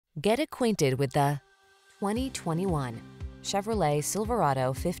Get acquainted with the 2021 Chevrolet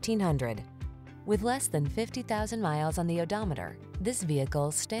Silverado 1500. With less than 50,000 miles on the odometer, this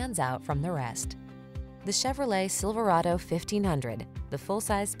vehicle stands out from the rest. The Chevrolet Silverado 1500, the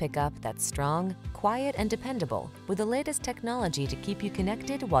full-size pickup that's strong, quiet, and dependable, with the latest technology to keep you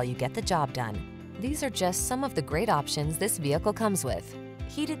connected while you get the job done. These are just some of the great options this vehicle comes with: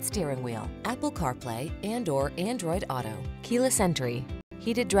 heated steering wheel, Apple CarPlay and/or Android Auto, keyless entry,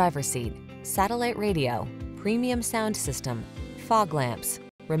 heated driver's seat, satellite radio, premium sound system, fog lamps,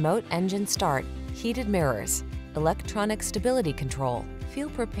 remote engine start, heated mirrors, electronic stability control. Feel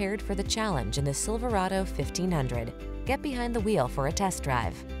prepared for the challenge in the Silverado 1500. Get behind the wheel for a test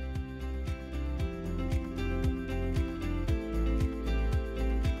drive.